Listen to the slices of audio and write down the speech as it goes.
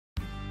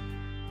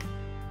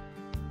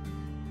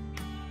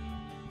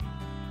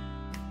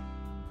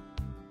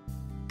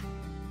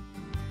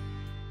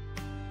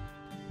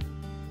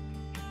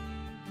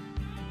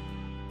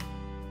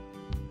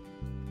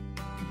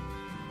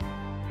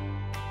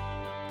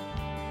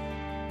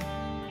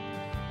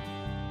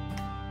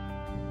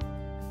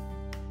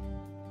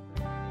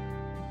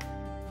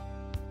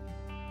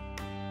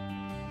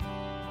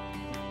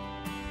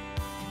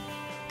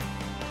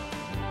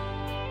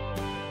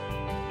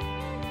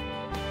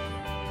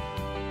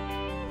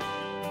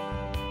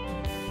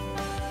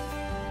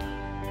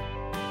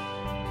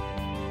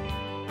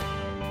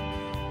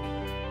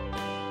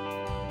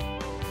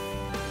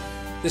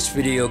This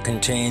video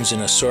contains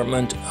an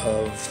assortment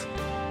of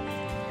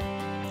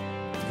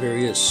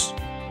various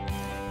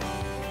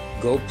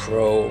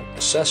GoPro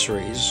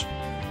accessories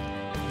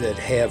that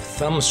have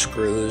thumb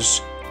screws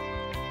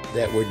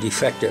that were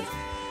defective.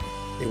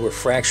 They were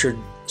fractured,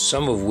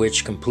 some of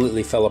which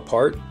completely fell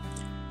apart,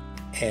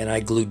 and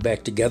I glued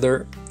back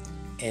together,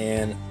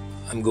 and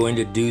I'm going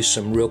to do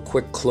some real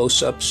quick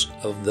close-ups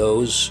of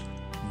those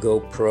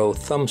GoPro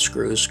thumb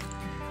screws,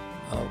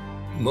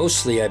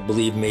 mostly I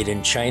believe made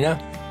in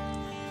China.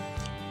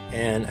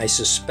 And I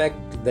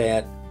suspect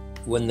that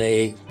when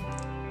they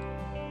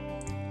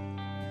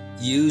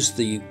use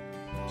the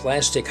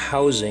plastic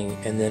housing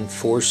and then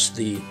force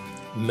the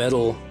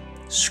metal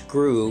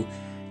screw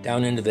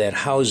down into that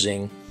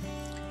housing,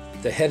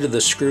 the head of the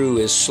screw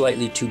is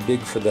slightly too big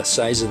for the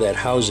size of that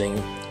housing,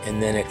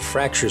 and then it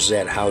fractures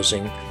that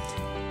housing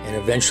and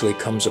eventually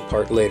comes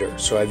apart later.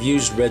 So I've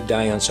used red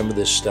dye on some of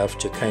this stuff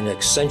to kind of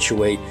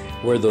accentuate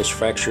where those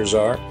fractures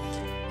are,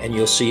 and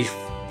you'll see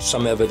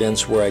some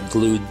evidence where I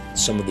glued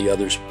some of the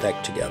others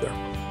back together.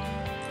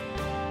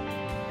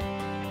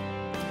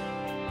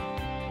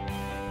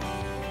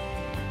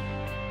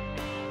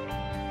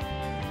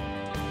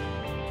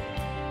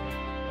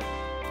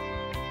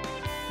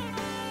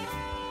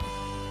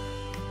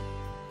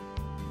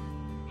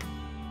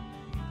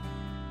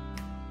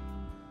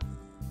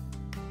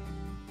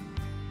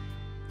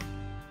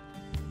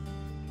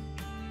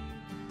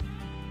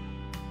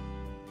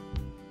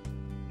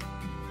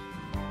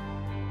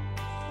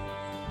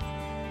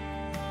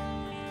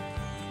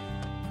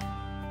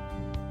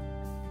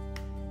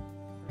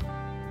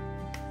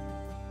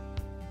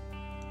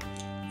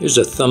 Here's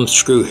a thumb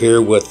screw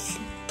here with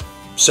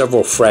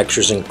several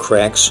fractures and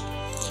cracks,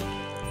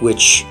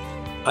 which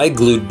I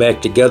glued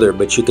back together,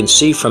 but you can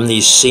see from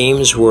these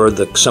seams where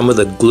some of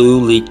the glue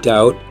leaked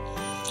out,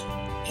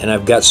 and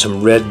I've got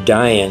some red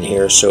dye in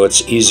here so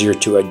it's easier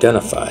to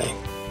identify.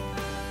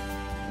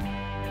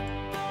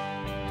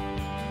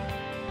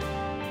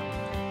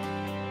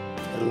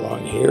 Right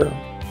along here.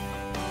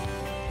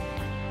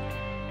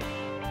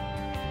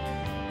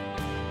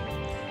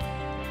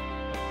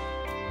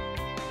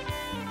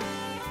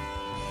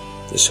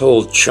 This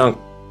whole chunk,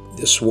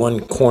 this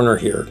one corner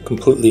here,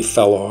 completely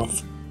fell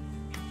off.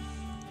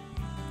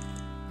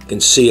 You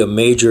can see a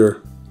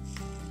major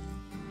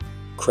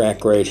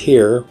crack right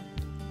here.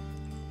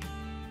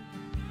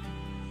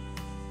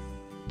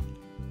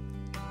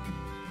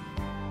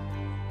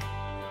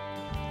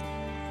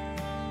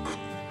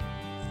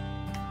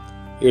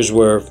 Here's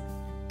where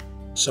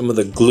some of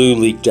the glue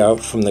leaked out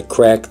from the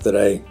crack that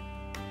I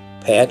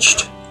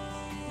patched.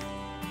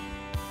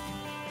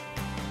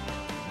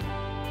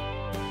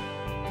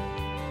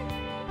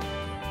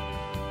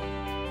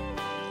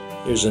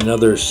 Here's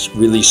another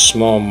really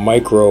small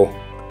micro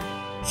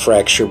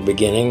fracture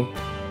beginning.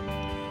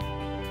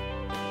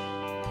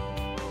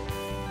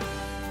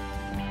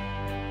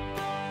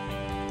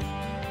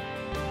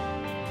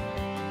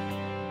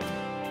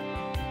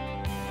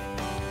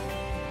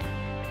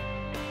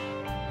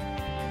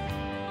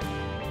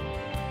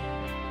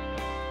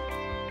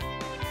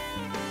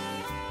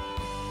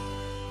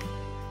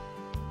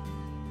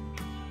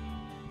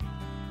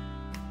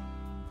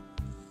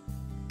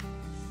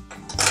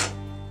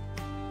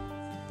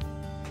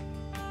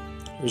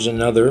 Here's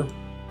another.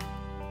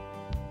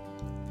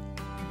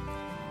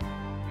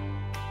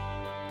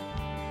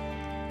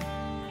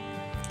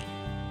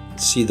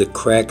 See the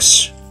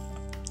cracks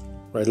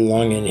right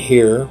along in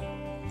here.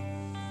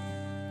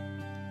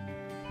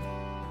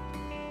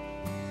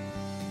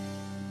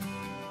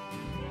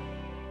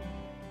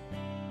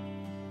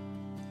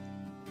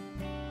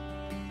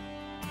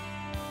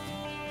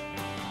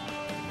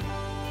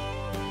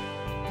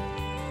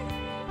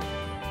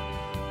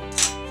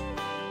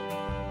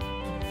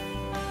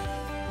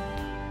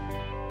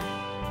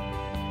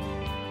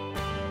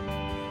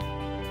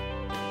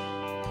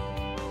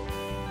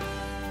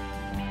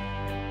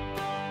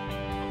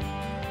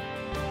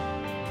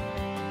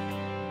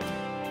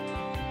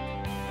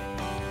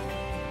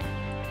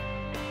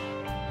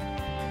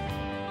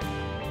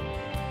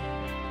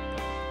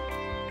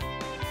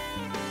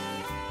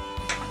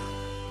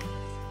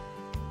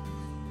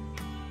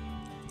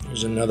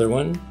 Here's another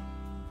one.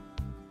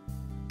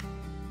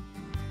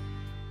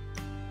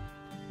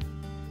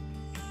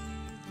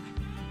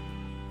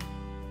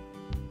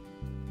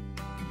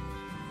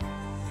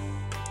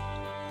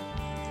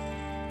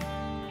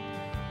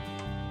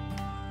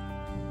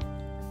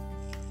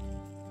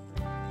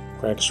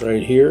 Cracks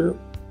right here.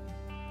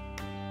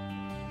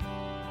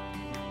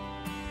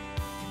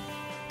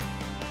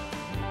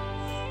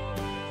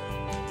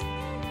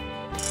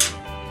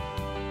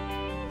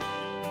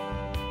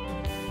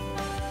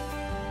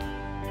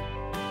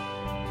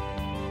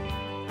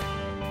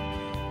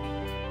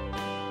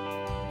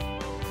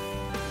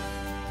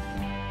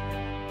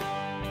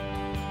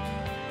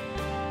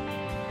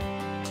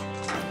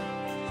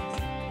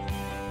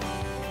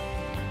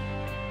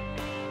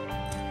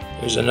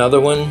 Here's another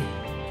one.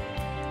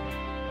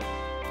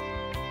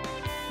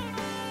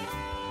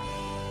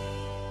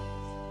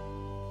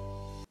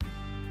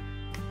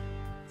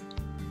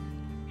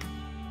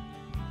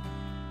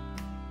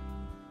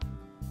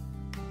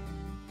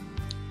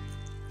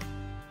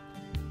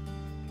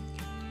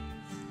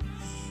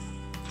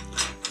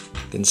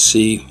 You can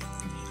see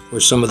where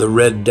some of the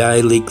red dye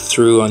leaked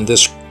through on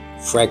this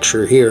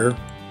fracture here.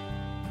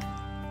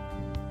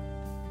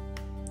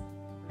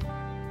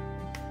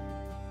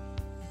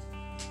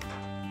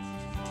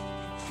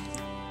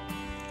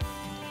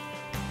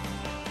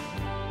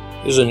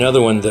 Here's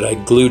another one that I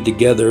glued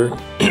together,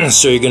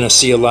 so you're going to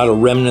see a lot of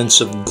remnants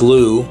of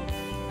glue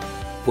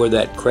where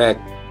that crack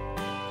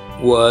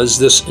was.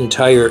 This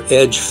entire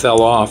edge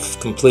fell off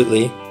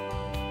completely.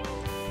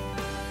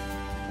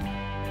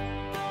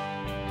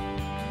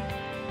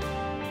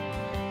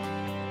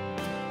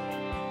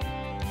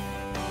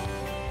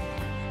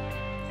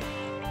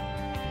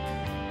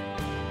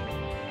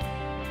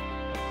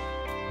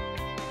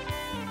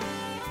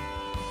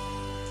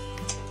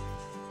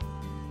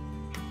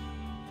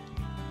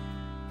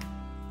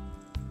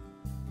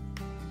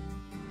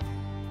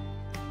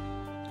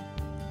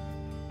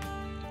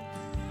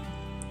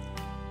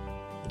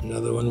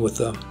 Another one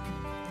with a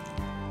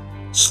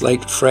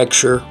slight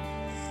fracture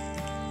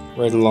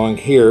right along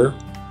here.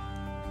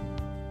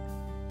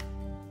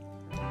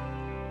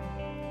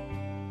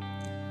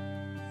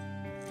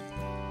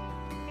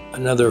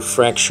 Another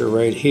fracture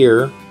right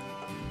here.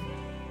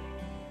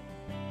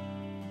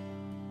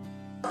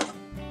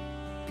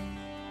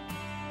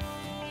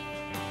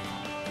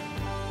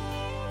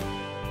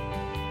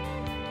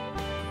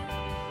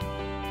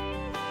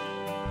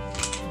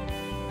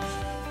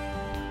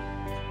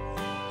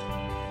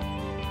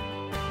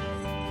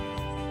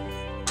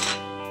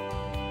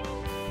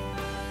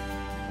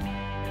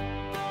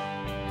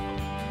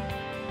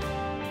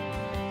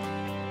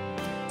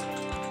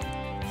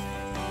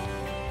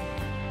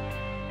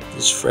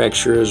 This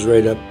fracture is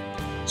right up,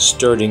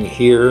 starting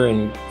here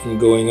and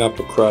going up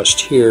across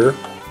here. You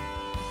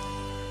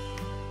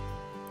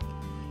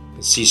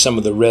can see some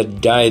of the red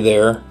dye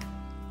there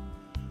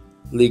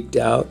leaked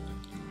out.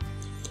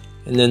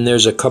 And then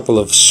there's a couple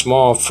of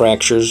small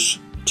fractures,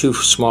 2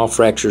 small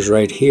fractures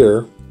right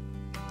here.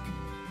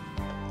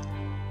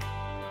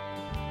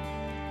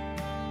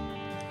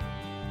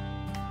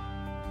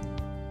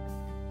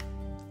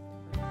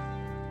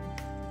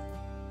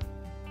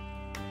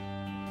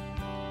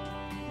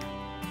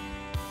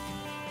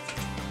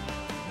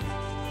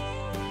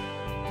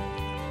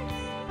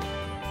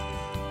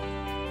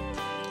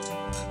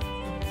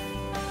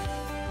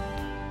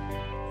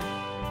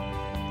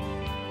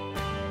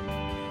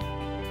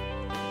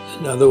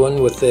 Another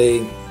one with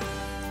a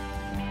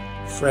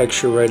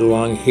fracture right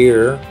along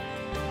here.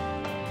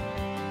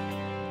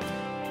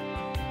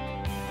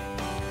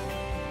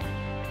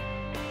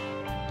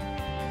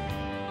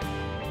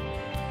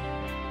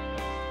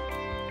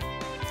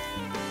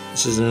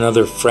 This is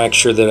another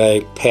fracture that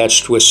I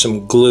patched with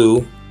some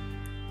glue.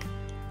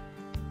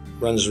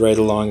 Runs right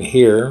along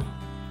here.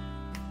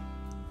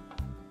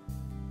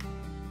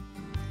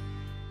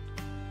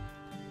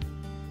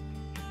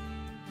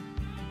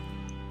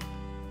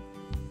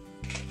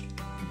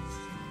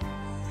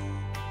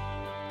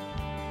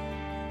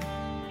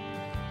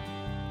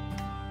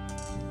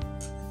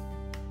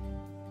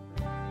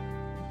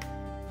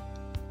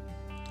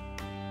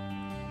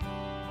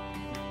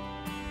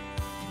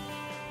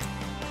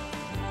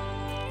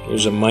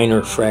 There's a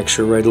minor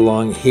fracture right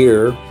along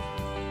here.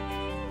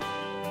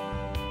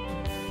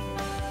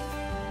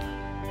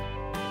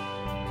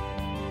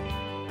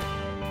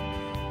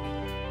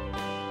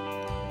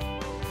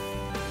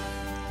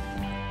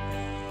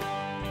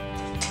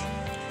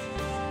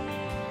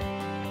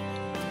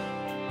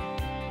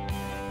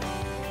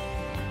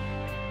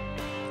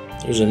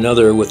 There's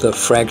another with a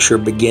fracture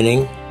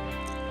beginning,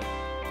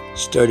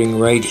 starting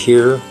right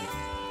here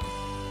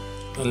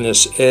on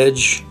this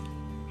edge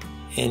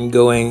and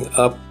going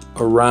up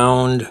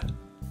around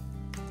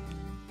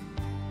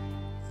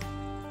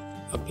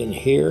up in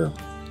here.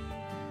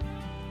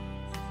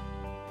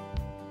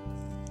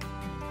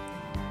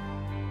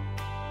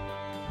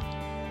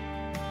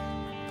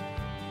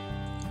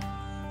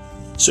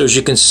 So as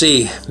you can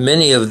see,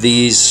 many of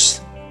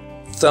these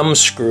thumb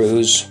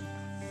screws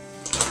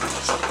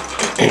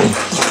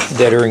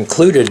that are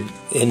included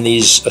in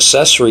these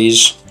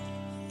accessories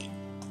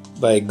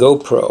by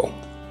GoPro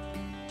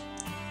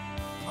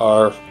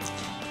are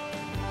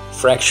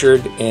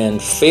fractured and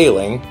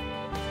failing,